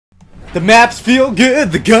The maps feel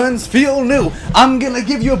good, the guns feel new. I'm gonna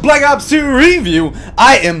give you a Black Ops 2 review.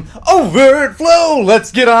 I am overtflow.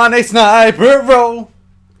 Let's get on a sniper roll.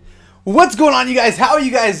 What's going on, you guys? How are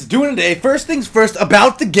you guys doing today? First things first,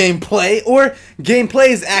 about the gameplay, or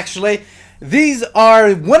gameplays actually. These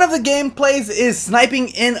are, one of the gameplays is sniping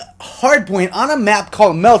in hardpoint on a map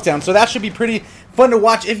called Meltdown. So that should be pretty fun to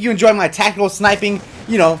watch if you enjoy my tactical sniping,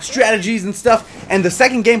 you know, strategies and stuff. And the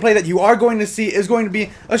second gameplay that you are going to see is going to be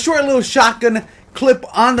a short little shotgun clip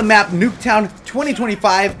on the map Nuketown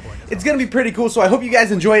 2025. It's going to be pretty cool, so I hope you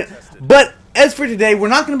guys enjoy it. But as for today, we're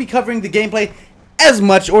not going to be covering the gameplay as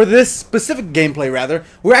much, or this specific gameplay rather.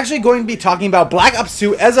 We're actually going to be talking about Black Ops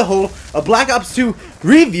 2 as a whole, a Black Ops 2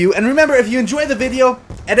 review. And remember, if you enjoy the video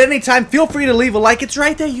at any time, feel free to leave a like. It's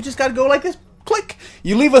right there. You just got to go like this. Click.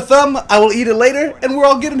 You leave a thumb, I will eat it later, and we're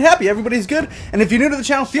all good and happy. Everybody's good. And if you're new to the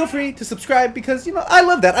channel, feel free to subscribe because, you know, I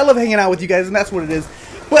love that. I love hanging out with you guys, and that's what it is.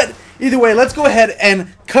 But either way, let's go ahead and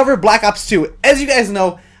cover Black Ops 2. As you guys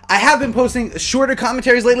know, I have been posting shorter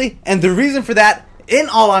commentaries lately, and the reason for that, in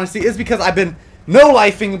all honesty, is because I've been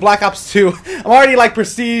no-lifing Black Ops 2. I'm already like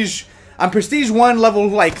Prestige. I'm Prestige 1, level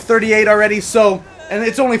like 38 already, so, and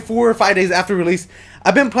it's only 4 or 5 days after release.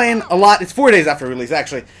 I've been playing a lot. It's 4 days after release,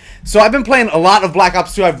 actually. So I've been playing a lot of Black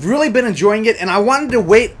Ops 2. I've really been enjoying it, and I wanted to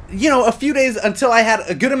wait, you know, a few days until I had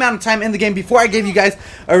a good amount of time in the game before I gave you guys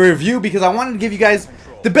a review, because I wanted to give you guys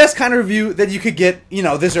the best kind of review that you could get, you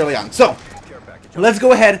know, this early on. So let's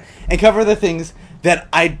go ahead and cover the things that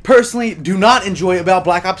I personally do not enjoy about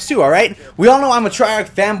Black Ops 2, alright? We all know I'm a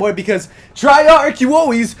Treyarch fanboy because Treyarch, you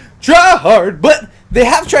always try hard, but they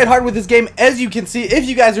have tried hard with this game. As you can see, if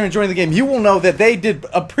you guys are enjoying the game, you will know that they did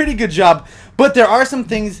a pretty good job, but there are some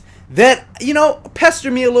things that, you know,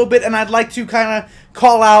 pester me a little bit, and I'd like to kind of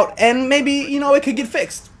call out, and maybe, you know, it could get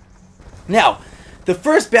fixed. Now, the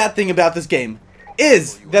first bad thing about this game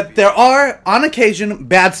is that there are, on occasion,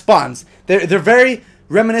 bad spawns. They're very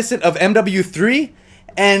reminiscent of MW3,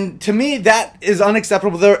 and to me that is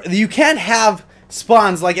unacceptable. You can't have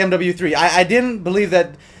spawns like MW3. I didn't believe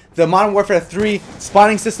that the Modern Warfare 3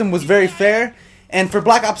 spawning system was very fair, and for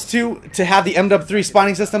Black Ops 2 to have the MW3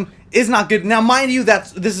 spawning system is not good. Now mind you, that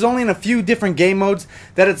this is only in a few different game modes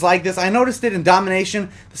that it's like this. I noticed it in Domination,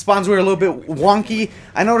 the spawns were a little bit wonky.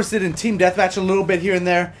 I noticed it in Team Deathmatch a little bit here and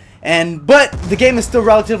there. But the game is still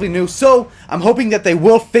relatively new, so I'm hoping that they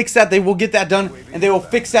will fix that. They will get that done, and they will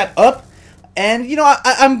fix that up. And you know,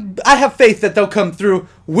 I have faith that they'll come through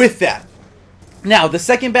with that. Now, the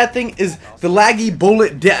second bad thing is the laggy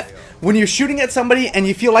bullet death. When you're shooting at somebody and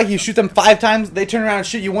you feel like you shoot them 5 times, they turn around and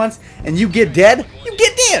shoot you once, and you get dead. You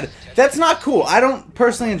get dead. That's not cool. I don't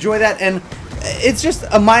personally enjoy that, and it's just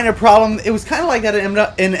a minor problem. It was kind of like that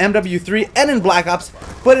in MW3 and in Black Ops,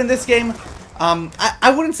 but in this game,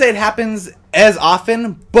 I wouldn't say it happens as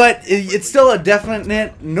often, but it's still a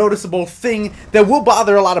definite noticeable thing that will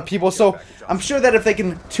bother a lot of people. So I'm sure that if they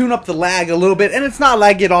can tune up the lag a little bit, and it's not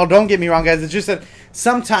laggy at all, don't get me wrong guys, it's just that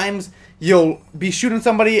sometimes you'll be shooting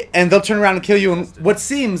somebody and they'll turn around and kill you in what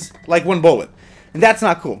seems like 1 bullet, and that's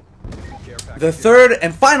not cool. The third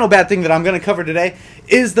and final bad thing that I'm going to cover today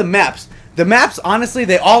is the maps. The maps, honestly,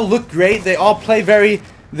 they all look great. They all play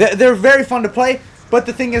they're very fun to play. But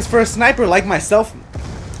the thing is, for a sniper like myself,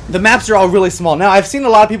 the maps are all really small. Now, I've seen a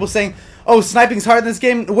lot of people saying, oh, sniping's hard in this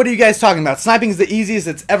game. What are you guys talking about? Sniping's the easiest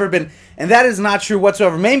it's ever been. And that is not true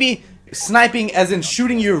whatsoever. Maybe sniping, as in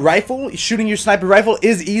shooting your sniper rifle,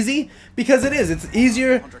 is easy, because it is. It's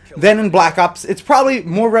easier than in Black Ops. It's probably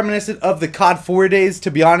more reminiscent of the COD 4 days,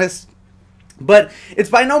 to be honest. But it's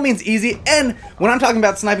by no means easy. And when I'm talking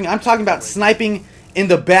about sniping, I'm talking about sniping in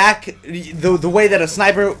the back, the way that a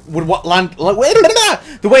sniper would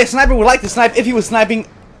the way a sniper would like to snipe if he was sniping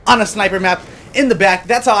on a sniper map in the back.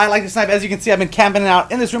 That's how I like to snipe. As you can see, I've been camping out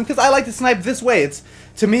in this room because I like to snipe this way.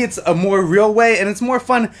 To me, it's a more real way, and it's more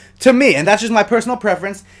fun to me, and that's just my personal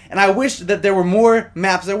preference. And I wish that there were more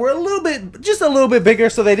maps that were just a little bit bigger,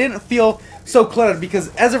 so they didn't feel so cluttered,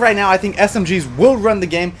 because as of right now, I think SMGs will run the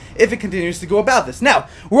game if it continues to go about this. Now,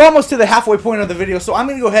 we're almost to the halfway point of the video, so I'm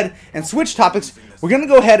going to go ahead and switch topics. We're going to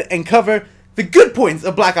go ahead and cover the good points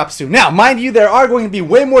of Black Ops 2. Now, mind you, there are going to be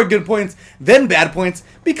way more good points than bad points,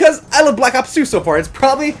 because I love Black Ops 2 so far.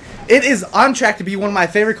 It is on track to be one of my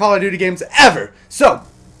favorite Call of Duty games ever. So,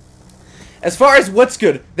 as far as what's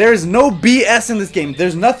good, there is no BS in this game.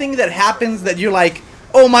 There's nothing that happens that you're like,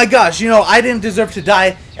 oh my gosh, you know, I didn't deserve to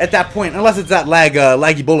die at that point, unless it's that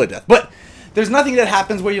laggy bullet death. But there's nothing that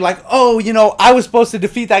happens where you're like, oh, you know, I was supposed to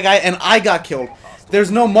defeat that guy and I got killed.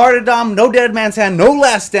 There's no martyrdom, no dead man's hand, no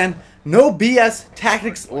last stand, no BS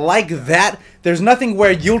tactics like that. There's nothing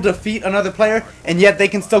where you'll defeat another player and yet they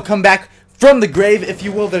can still come back from the grave, if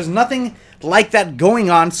you will. There's nothing like that going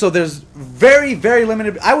on, so there's very, very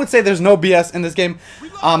limited. I would say there's no BS in this game,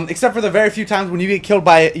 except for the very few times when you get killed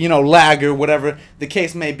by, you know, lag or whatever the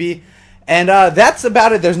case may be. And that's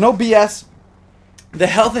about it. There's no BS. The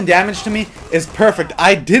health and damage to me is perfect.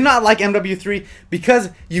 I did not like MW3 because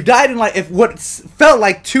you died in like what felt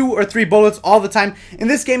like 2 or 3 bullets all the time. In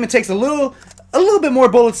this game, it takes a little bit more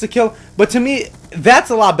bullets to kill, but to me, that's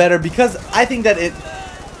a lot better because I think that it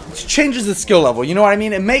changes the skill level. You know what I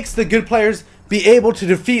mean? It makes the good players be able to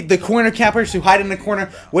defeat the corner campers who hide in the corner,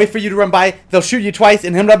 wait for you to run by. They'll shoot you twice.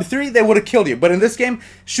 In MW3, they would have killed you. But in this game,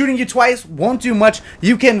 shooting you twice won't do much.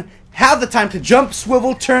 You can have the time to jump,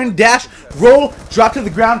 swivel, turn, dash, roll, drop to the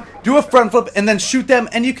ground, do a front flip, and then shoot them,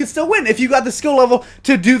 and you can still win. If you got the skill level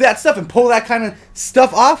to do that stuff and pull that kind of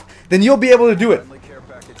stuff off, then you'll be able to do it.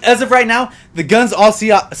 As of right now, the guns all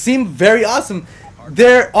seem very awesome.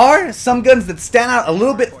 There are some guns that stand out a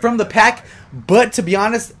little bit from the pack, but to be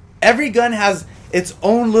honest, every gun has its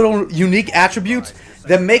own little unique attributes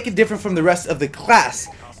that make it different from the rest of the class.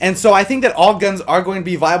 And so I think that all guns are going to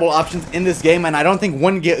be viable options in this game, and I don't think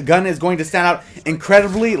one gun is going to stand out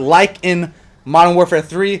incredibly like in Modern Warfare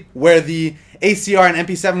 3, where the ACR and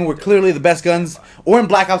MP7 were clearly the best guns, or in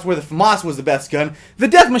Black Ops where the FAMAS was the best gun. The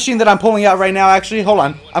Death Machine that I'm pulling out right now, actually, hold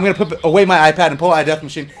on, I'm going to put away my iPad and pull out a Death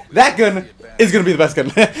Machine. That gun is going to be the best gun.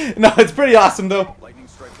 No, it's pretty awesome though.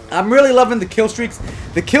 I'm really loving the kill streaks.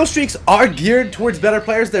 The kill streaks are geared towards better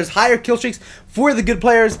players. There's higher kill streaks for the good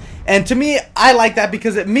players, and to me, I like that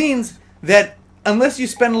because it means that unless you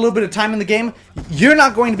spend a little bit of time in the game, you're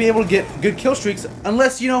not going to be able to get good kill streaks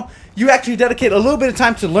unless, you know, you actually dedicate a little bit of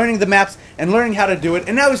time to learning the maps and learning how to do it.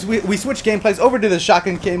 And now we switch gameplays over to the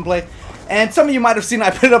shotgun gameplay. And some of you might have seen I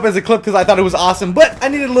put it up as a clip because I thought it was awesome, but I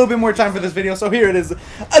needed a little bit more time for this video, so here it is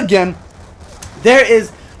again. There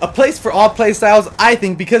is a place for all playstyles, I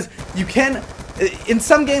think, because you can, in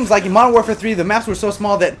some games, like in Modern Warfare 3, the maps were so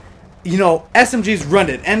small that, you know, SMGs run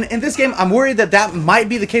it. And in this game, I'm worried that that might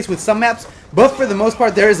be the case with some maps, but for the most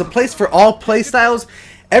part, there is a place for all playstyles.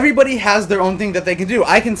 Everybody has their own thing that they can do.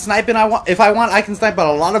 I can snipe, and if I want, I can snipe on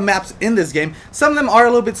a lot of maps in this game. Some of them are a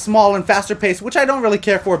little bit small and faster paced, which I don't really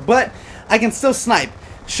care for, but I can still snipe.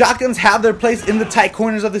 Shotguns have their place in the tight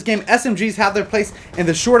corners of this game. SMGs have their place in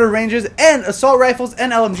the shorter ranges, and assault rifles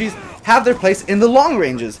and LMGs have their place in the long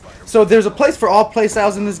ranges. So there's a place for all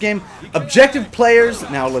playstyles in this game. Objective players,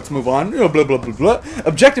 now let's move on. Blah, blah, blah, blah.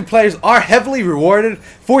 Objective players are heavily rewarded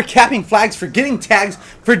for capping flags, for getting tags,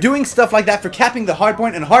 for doing stuff like that, for capping the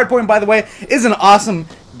hardpoint. And hardpoint, by the way, is an awesome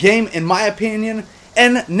game in my opinion.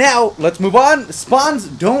 And now let's move on. Spawns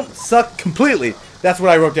don't suck completely. That's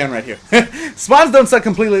what I wrote down right here. Spawns don't suck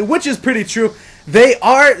completely, which is pretty true. They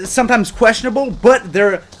are sometimes questionable, but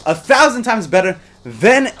they're 1,000 times better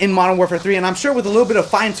than in Modern Warfare 3. And I'm sure with a little bit of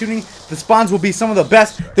fine-tuning, the spawns will be some of the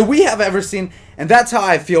best that we have ever seen. And that's how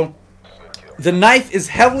I feel. The knife is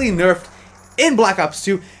heavily nerfed in Black Ops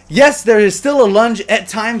 2. Yes, there is still a lunge at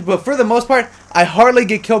times, but for the most part, I hardly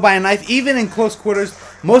get killed by a knife, even in close quarters.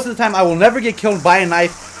 Most of the time, I will never get killed by a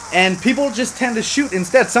knife. And people just tend to shoot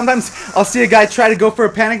instead. Sometimes I'll see a guy try to go for a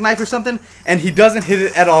panic knife or something, and he doesn't hit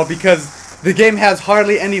it at all because the game has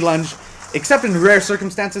hardly any lunge, except in rare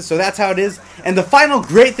circumstances, so that's how it is. And the final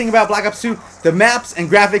great thing about Black Ops 2, the maps and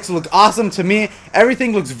graphics look awesome to me.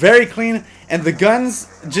 Everything looks very clean, and the guns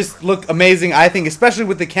just look amazing, I think, especially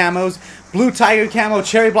with the camos. Blue Tiger camo,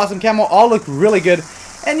 Cherry Blossom camo, all look really good.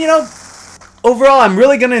 And, you know, overall, I'm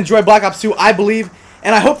really going to enjoy Black Ops 2, I believe,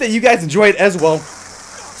 and I hope that you guys enjoy it as well.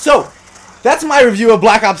 So, that's my review of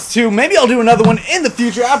Black Ops 2. Maybe I'll do another one in the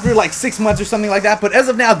future after like 6 months or something like that. But as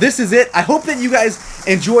of now, this is it. I hope that you guys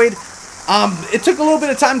enjoyed. It took a little bit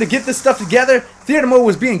of time to get this stuff together. Theater mode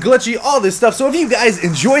was being glitchy, all this stuff. So if you guys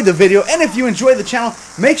enjoyed the video and if you enjoyed the channel,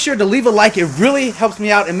 make sure to leave a like. It really helps me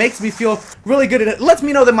out. It makes me feel really good. It lets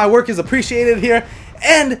me know that my work is appreciated here.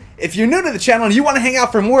 And if you're new to the channel and you want to hang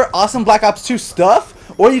out for more awesome Black Ops 2 stuff,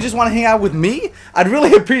 or you just want to hang out with me, I'd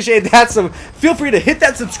really appreciate that. So feel free to hit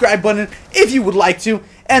that subscribe button if you would like to.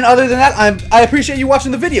 And other than that, I appreciate you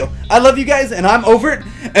watching the video. I love you guys, and I'm over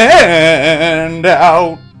it and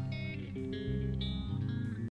out.